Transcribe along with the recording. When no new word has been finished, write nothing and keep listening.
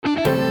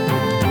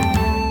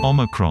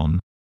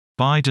Omicron.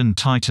 Biden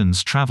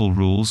tightens travel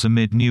rules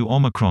amid new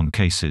Omicron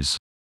cases.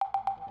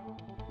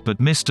 But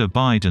Mr.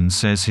 Biden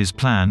says his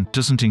plan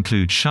doesn't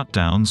include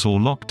shutdowns or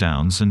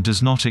lockdowns and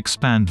does not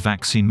expand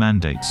vaccine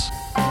mandates.